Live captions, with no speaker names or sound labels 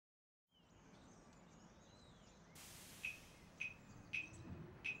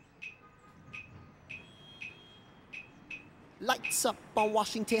Lights up on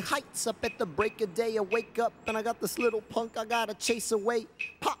Washington Heights, up at the break of day. I wake up and I got this little punk I gotta chase away.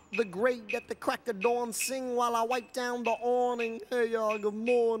 Pop the grade at the crack of dawn, sing while I wipe down the awning. Hey y'all, good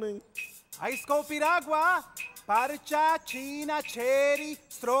morning. Ice cold piragua, parcha, china, cherry,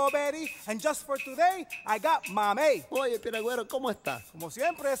 strawberry, and just for today, I got mamey. Oye, piragüero, ¿cómo está? Como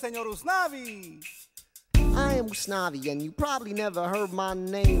siempre, señor Usnavi. I am Usnavi, and you probably never heard my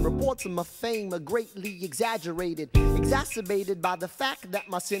name. Reports of my fame are greatly exaggerated, exacerbated by the fact that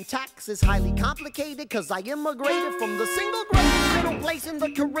my syntax is highly complicated, cause I immigrated from the single greatest little place in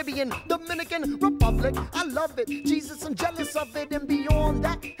the Caribbean, Dominican Republic. I love it, Jesus, I'm jealous of it, and beyond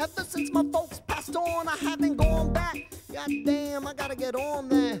that, ever since my folks passed on, I haven't gone back. God damn, I gotta get on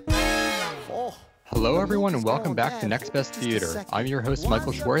there. Oh. Hello, everyone, and welcome back to Next Best Theater. I'm your host,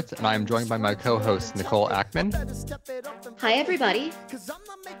 Michael Schwartz, and I am joined by my co-host, Nicole Ackman. Hi, everybody.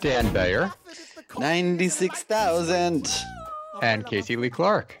 Dan Bayer. 96,000. And Casey Lee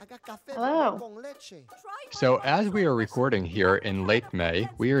Clark. Hello. So as we are recording here in late May,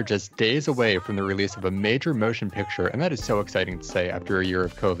 we are just days away from the release of a major motion picture, and that is so exciting to say after a year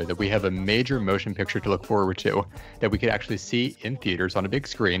of COVID, that we have a major motion picture to look forward to, that we could actually see in theaters on a big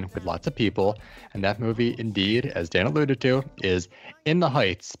screen with lots of people, and that movie, indeed, as Dan alluded to, is In the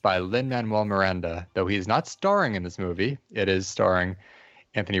Heights by Lin-Manuel Miranda. Though he is not starring in this movie, it is starring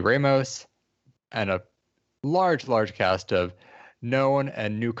Anthony Ramos and a large cast of known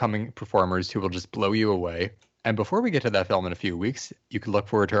and new-coming performers who will just blow you away. And before we get to that film in a few weeks, you can look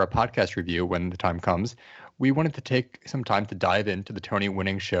forward to our podcast review when the time comes. We wanted to take some time to dive into the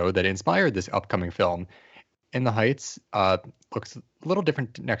Tony-winning show that inspired this upcoming film. In the Heights looks a little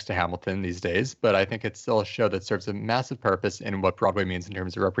different next to Hamilton these days, but I think it's still a show that serves a massive purpose in what Broadway means in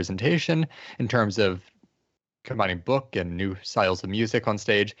terms of representation, in terms of combining book and new styles of music on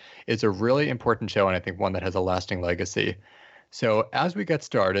stage. It's a really important show, and I think one that has a lasting legacy. So as we get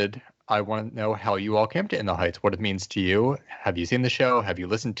started, I want to know how you all came to In the Heights, what it means to you. Have you seen the show? Have you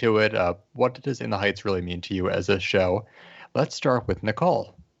listened to it? What does In the Heights really mean to you as a show? Let's start with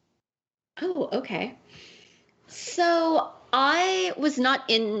Nicole. Oh, okay. So I was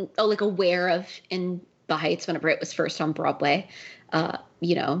not aware of In the Heights whenever it was first on Broadway.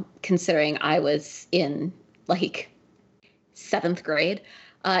 Considering I was in seventh grade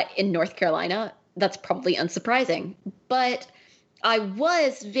in North Carolina, that's probably unsurprising. But I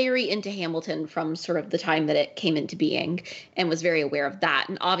was very into Hamilton from sort of the time that it came into being and was very aware of that.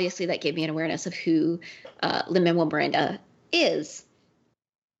 And obviously that gave me an awareness of who Lin-Manuel Miranda is.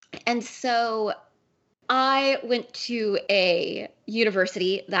 And so I went to a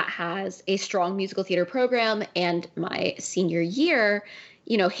university that has a strong musical theater program, and my senior year,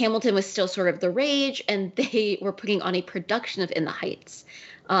 Hamilton was still sort of the rage, and they were putting on a production of In the Heights.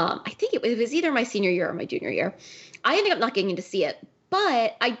 I think it was either my senior year or my junior year. I ended up not getting to see it,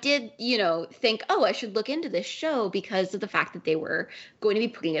 but I did, think, I should look into this show because of the fact that they were going to be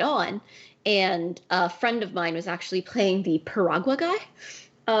putting it on. And a friend of mine was actually playing the Piragua guy.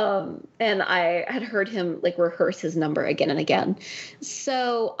 And I had heard him rehearse his number again and again.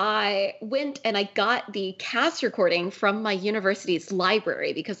 So I went and I got the cast recording from my university's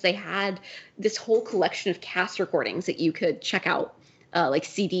library because they had this whole collection of cast recordings that you could check out, like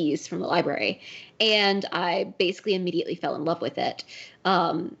CDs from the library. And I basically immediately fell in love with it.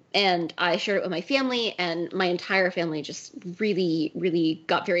 And I shared it with my family, and my entire family just really, really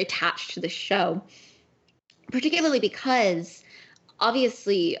got very attached to the show, particularly because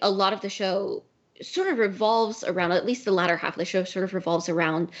obviously, a lot of the show sort of revolves around, at least the latter half of the show sort of revolves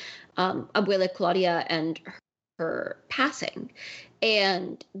around Abuela Claudia and her passing.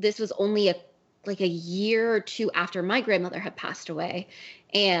 And this was only a year or two after my grandmother had passed away.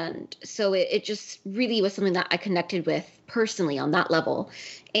 And so it just really was something that I connected with personally on that level.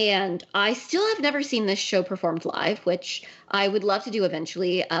 And I still have never seen this show performed live, which I would love to do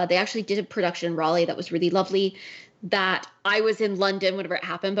eventually. They actually did a production in Raleigh that was really lovely, that I was in London whenever it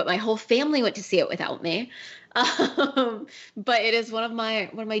happened, but my whole family went to see it without me. But it is one of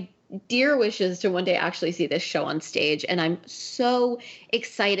my dear wishes to one day actually see this show on stage. And I'm so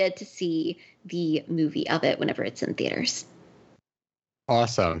excited to see the movie of it whenever it's in theaters.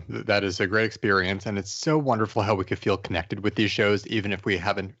 Awesome. That is a great experience. And it's so wonderful how we could feel connected with these shows, even if we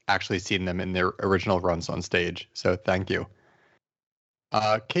haven't actually seen them in their original runs on stage. So thank you.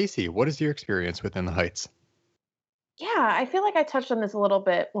 Casey, what is your experience with In the Heights? Yeah, I feel like I touched on this a little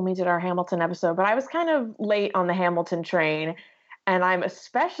bit when we did our Hamilton episode, but I was kind of late on the Hamilton train, and I'm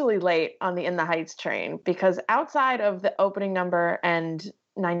especially late on the In the Heights train because outside of the opening number and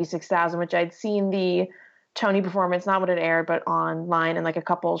 96,000, which I'd seen the Tony performance, not what it aired, but online and a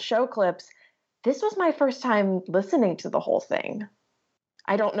couple show clips, this was my first time listening to the whole thing.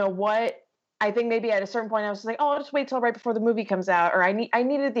 I don't know what. I think maybe at a certain point I was just like, oh, I'll just wait till right before the movie comes out, or I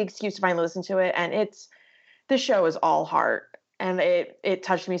needed the excuse to finally listen to it, and the show is all heart, and it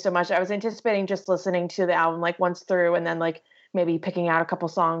touched me so much. I was anticipating just listening to the album like once through, and then like maybe picking out a couple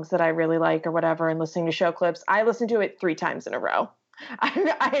songs that I really like or whatever, and listening to show clips. I listened to it 3 times in a row.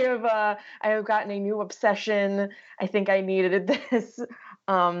 I have gotten a new obsession. I think I needed this,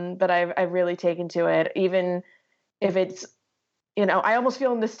 but I've really taken to it, even if it's. I almost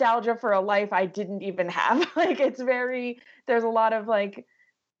feel nostalgia for a life I didn't even have. Like there's a lot of like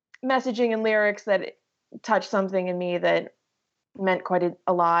messaging and lyrics that touched something in me that meant quite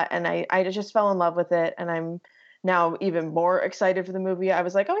a lot. And I just fell in love with it. And I'm now even more excited for the movie. I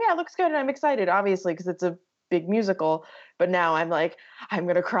was like, oh yeah, it looks good. And I'm excited, obviously, because it's a big musical. But now I'm like, I'm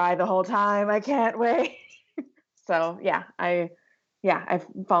going to cry the whole time. I can't wait. So yeah, I've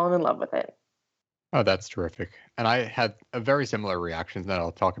fallen in love with it. Oh, that's terrific. And I had a very similar reaction that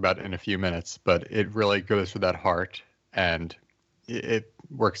I'll talk about in a few minutes, but it really goes for that heart, and it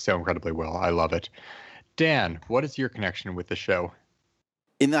works so incredibly well. I love it. Dan, what is your connection with the show?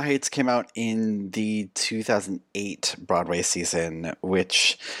 In the Heights came out in the 2008 Broadway season,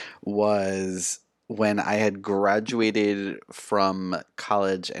 which was when I had graduated from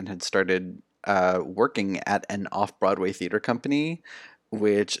college and had started working at an off-Broadway theater company,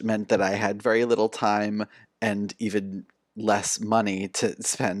 which meant that I had very little time and even less money to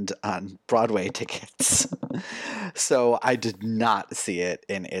spend on Broadway tickets. So I did not see it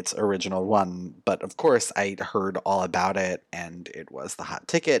in its original run, but of course I heard all about it, and it was the hot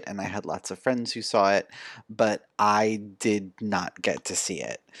ticket, and I had lots of friends who saw it, but I did not get to see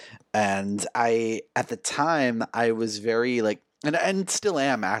it. And at the time, I was very like, and still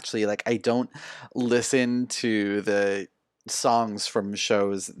am actually, like, I don't listen to the songs from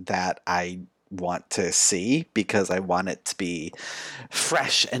shows that I want to see because I want it to be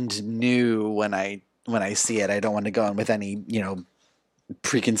fresh and new when I see it. I don't want to go in with any,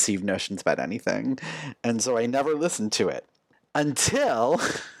 preconceived notions about anything. And so I never listened to it until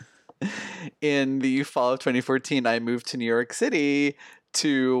in the fall of 2014, I moved to New York City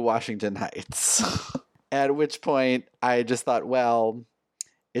to Washington Heights. At which point I just thought, well,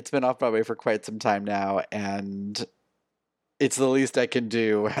 it's been off Broadway for quite some time now, and it's the least I can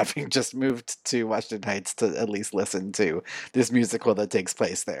do, having just moved to Washington Heights, to at least listen to this musical that takes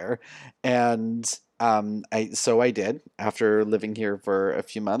place there. And I did, after living here for a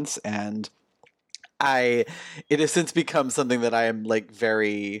few months, and it has since become something that I am like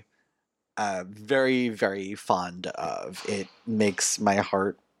very, very, very fond of. It makes my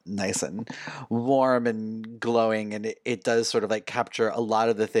heart nice and warm and glowing, and it does sort of like capture a lot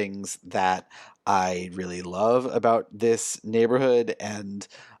of the things that I really love about this neighborhood, and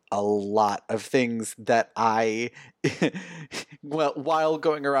a lot of things that I, well, while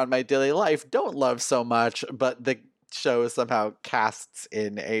going around my daily life, don't love so much, but the show somehow casts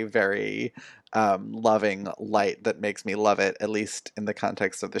in a very loving light that makes me love it, at least in the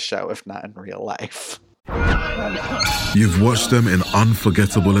context of the show, if not in real life. You've watched them in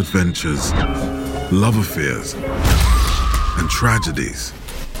unforgettable adventures, love affairs, and tragedies.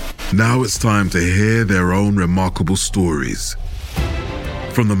 Now it's time to hear their own remarkable stories.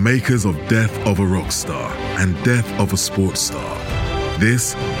 From the makers of Death of a Rock Star and Death of a Sports Star,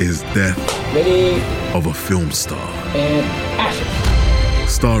 this is Death of a Film Star. And action.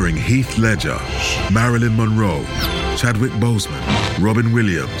 Starring Heath Ledger, Marilyn Monroe, Chadwick Boseman, Robin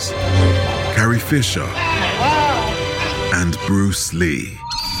Williams, Carrie Fisher, and Bruce Lee.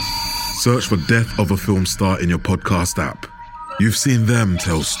 Search for Death of a Film Star in your podcast app. You've seen them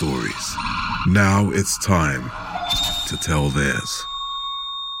tell stories. Now it's time to tell theirs.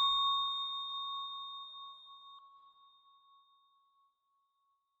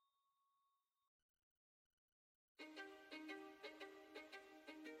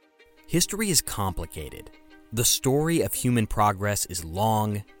 History is complicated. The story of human progress is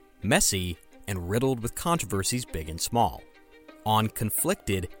long, messy, and riddled with controversies big and small. On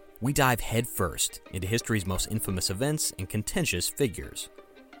Conflicted, we dive headfirst into history's most infamous events and contentious figures.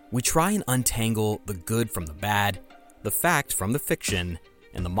 We try and untangle the good from the bad, the fact from the fiction,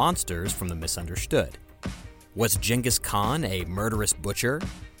 and the monsters from the misunderstood. Was Genghis Khan a murderous butcher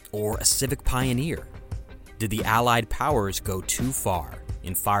or a civic pioneer? Did the Allied powers go too far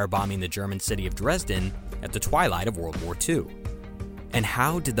in firebombing the German city of Dresden at the twilight of World War II? And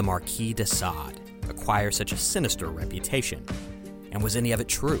how did the Marquis de Sade acquire such a sinister reputation? And was any of it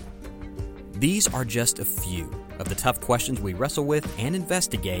true? These are just a few of the tough questions we wrestle with and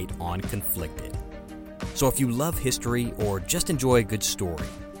investigate on Conflicted. So if you love history or just enjoy a good story,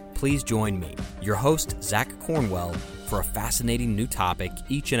 please join me, your host, Zach Cornwell, for a fascinating new topic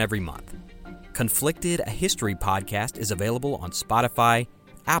each and every month. Conflicted, a history podcast, is available on Spotify,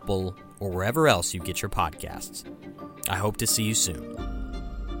 Apple, or wherever else you get your podcasts. I hope to see you soon.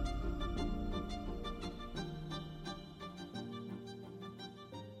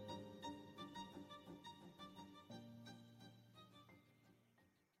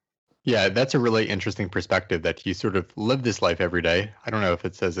 Yeah, that's a really interesting perspective that you sort of live this life every day. I don't know if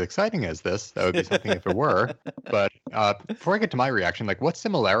it's as exciting as this. That would be something if it were. But before I get to my reaction, like, what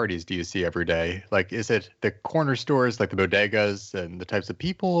similarities do you see every day? Like, is it the corner stores, like the bodegas and the types of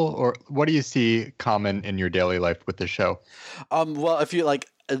people, or what do you see common in your daily life with the show? Well, if you like,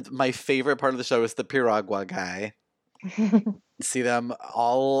 my favorite part of the show is the Piragua guy. See them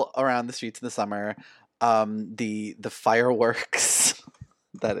all around the streets in the summer. The fireworks.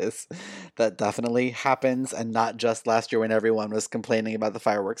 That definitely happens, and not just last year when everyone was complaining about the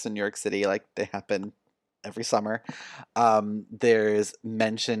fireworks in New York City. Like, they happen every summer. There's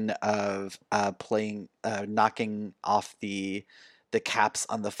mention of knocking off the caps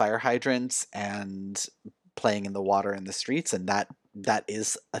on the fire hydrants and playing in the water in the streets, and that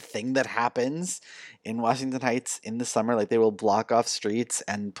is a thing that happens in Washington Heights in the summer. Like, they will block off streets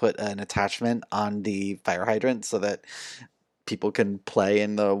and put an attachment on the fire hydrant so that people can play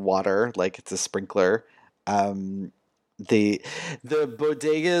in the water like it's a sprinkler. The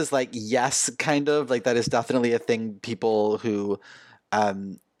bodegas, like, yes, kind of like that is definitely a thing. People who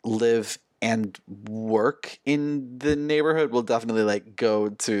live and work in the neighborhood will definitely like go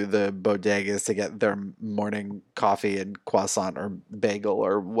to the bodegas to get their morning coffee and croissant or bagel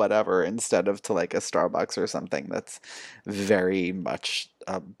or whatever instead of to like a Starbucks or something. That's very much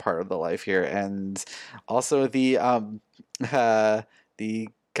part of the life here. And also the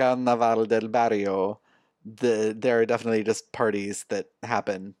Carnaval del Barrio, there are definitely just parties that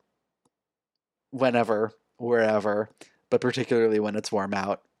happen whenever, wherever, but particularly when it's warm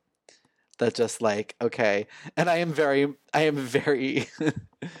out. That's just like, okay. And I am very, very,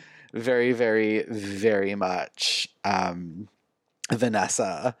 very, very much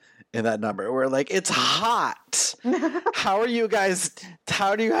Vanessa in that number. We're like, it's hot. How do you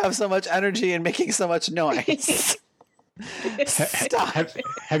have so much energy and making so much noise? Stop.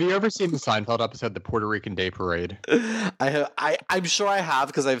 Have you ever seen the Seinfeld episode, The Puerto Rican Day Parade? I'm sure I have,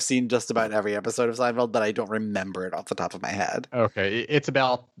 because I've seen just about every episode of Seinfeld, but I don't remember it off the top of my head. Okay, it's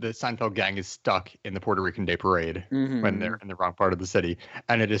about the Seinfeld gang is stuck in the Puerto Rican Day Parade when they're in the wrong part of the city,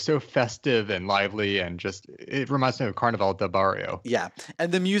 and it is so festive and lively, and just it reminds me of Carnaval del Barrio. Yeah,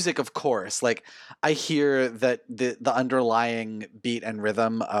 and the music, of course. Like, I hear that the underlying beat and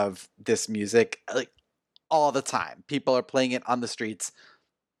rhythm of this music, like, all the time. People are playing it on the streets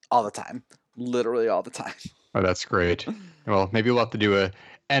all the time. Literally all the time. Oh, that's great. Well, maybe we'll have to do a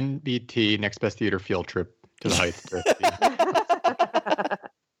NBT, Next Best Theater field trip to the Heights.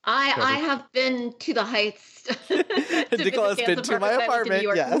 I have been to the Heights. Nicole has been to my apartment,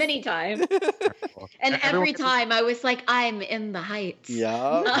 yes. Many times. And every time I was like, I'm in the Heights.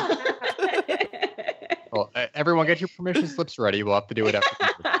 Yeah. Well, everyone get your permission slips ready. We'll have to do it after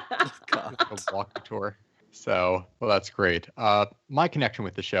the walking tour. So, well, that's great. My connection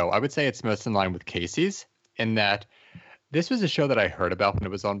with the show, I would say it's most in line with Casey's, in that this was a show that I heard about when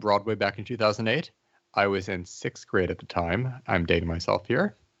it was on Broadway back in 2008. I was in 6th grade at the time. I'm dating myself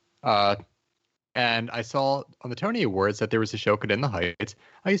here. And I saw on the Tony Awards that there was a show called In the Heights.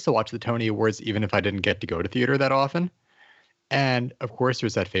 I used to watch the Tony Awards even if I didn't get to go to theater that often. And, of course,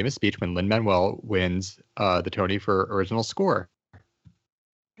 there's that famous speech when Lin-Manuel wins the Tony for original score.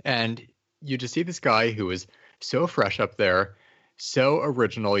 And you just see this guy who is so fresh up there, so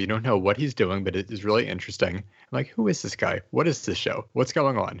original. You don't know what he's doing, but it is really interesting. I'm like, who is this guy? What is this show? What's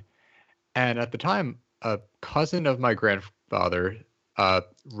going on? And at the time, a cousin of my grandfather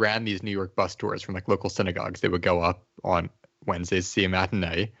ran these New York bus tours from like local synagogues. They would go up on Wednesdays, see a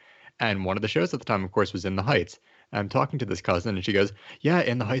matinee. And one of the shows at the time, of course, was In the Heights. And I'm talking to this cousin, and she goes, yeah,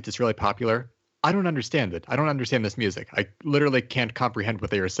 In the Heights is really popular. I don't understand it. I don't understand this music. I literally can't comprehend what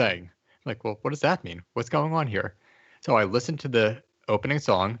they are saying. I'm like, well, what does that mean? What's going on here? So I listened to the opening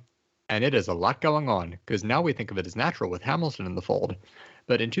song, and it is a lot going on, because now we think of it as natural with Hamilton in the fold.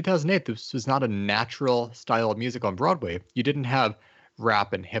 But in 2008, this was not a natural style of music on Broadway. You didn't have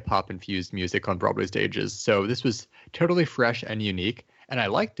rap and hip-hop infused music on Broadway stages. So this was totally fresh and unique, and I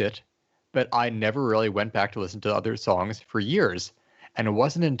liked it, but I never really went back to listen to other songs for years. And it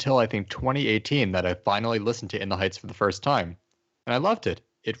wasn't until, I think, 2018 that I finally listened to In the Heights for the first time. And I loved it.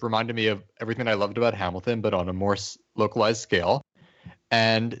 It reminded me of everything I loved about Hamilton, but on a more localized scale.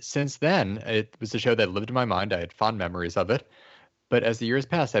 And since then, it was a show that lived in my mind. I had fond memories of it. But as the years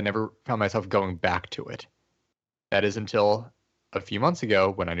passed, I never found myself going back to it. That is until a few months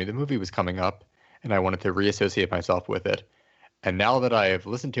ago when I knew the movie was coming up and I wanted to reassociate myself with it. And now that I have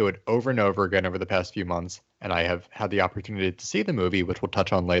listened to it over and over again over the past few months, and I have had the opportunity to see the movie, which we'll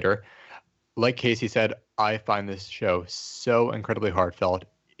touch on later, like Casey said, I find this show so incredibly heartfelt.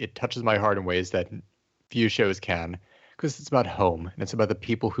 It touches my heart in ways that few shows can, because it's about home, and it's about the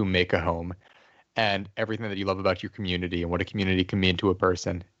people who make a home, and everything that you love about your community and what a community can mean to a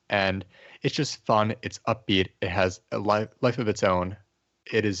person. And it's just fun. It's upbeat. It has a life of its own.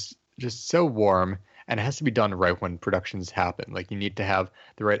 It is just so warm, and it has to be done right when productions happen. Like, you need to have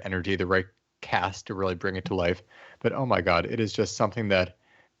the right energy, the right cast to really bring it to life. But oh my God, it is just something that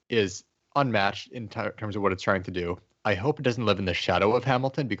is unmatched in terms of what it's trying to do. I hope it doesn't live in the shadow of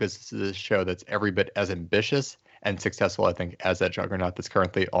Hamilton, because this is a show that's every bit as ambitious and successful, I think, as that juggernaut that's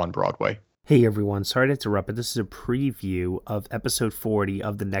currently on Broadway. Hey everyone, sorry to interrupt, but this is a preview of episode 40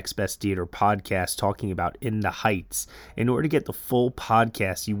 of the Next Best Theater podcast talking about In the Heights. In order to get the full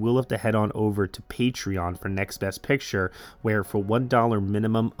podcast, you will have to head on over to Patreon for Next Best Picture, where for $1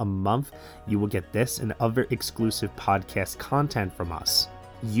 minimum a month, you will get this and other exclusive podcast content from us.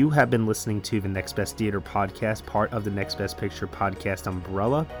 You have been listening to the Next Best Theater podcast, part of the Next Best Picture podcast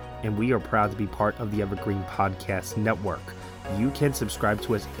umbrella, and we are proud to be part of the Evergreen Podcast Network. You can subscribe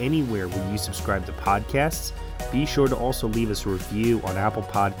to us anywhere where you subscribe to podcasts. Be sure to also leave us a review on Apple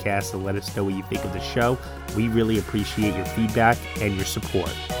Podcasts and let us know what you think of the show. We really appreciate your feedback and your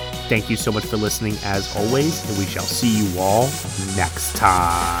support. Thank you so much for listening as always, and we shall see you all next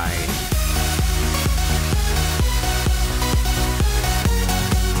time.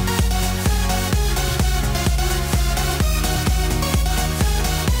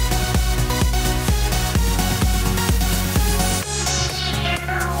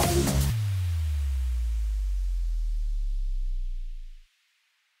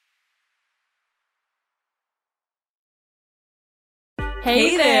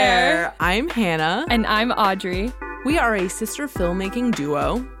 Hey there! I'm Hannah. And I'm Audrey. We are a sister filmmaking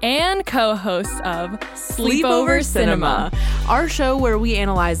duo and co-hosts of Sleepover Cinema, our show where we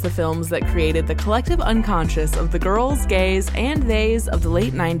analyze the films that created the collective unconscious of the girls, gays, and theys of the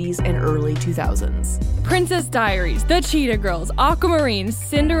late 90s and early 2000s. Princess Diaries, The Cheetah Girls, Aquamarine,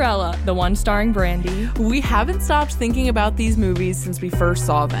 Cinderella, the one starring Brandy. We haven't stopped thinking about these movies since we first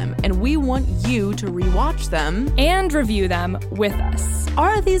saw them, and we want you to rewatch them and review them with us.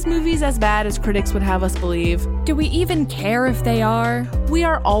 Are these movies as bad as critics would have us believe? Do we even care if they are? We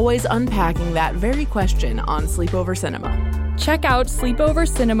are always unpacking that very question on Sleepover Cinema. Check out Sleepover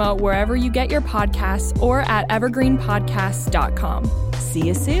Cinema wherever you get your podcasts or at evergreenpodcasts.com. See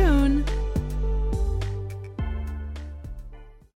you soon.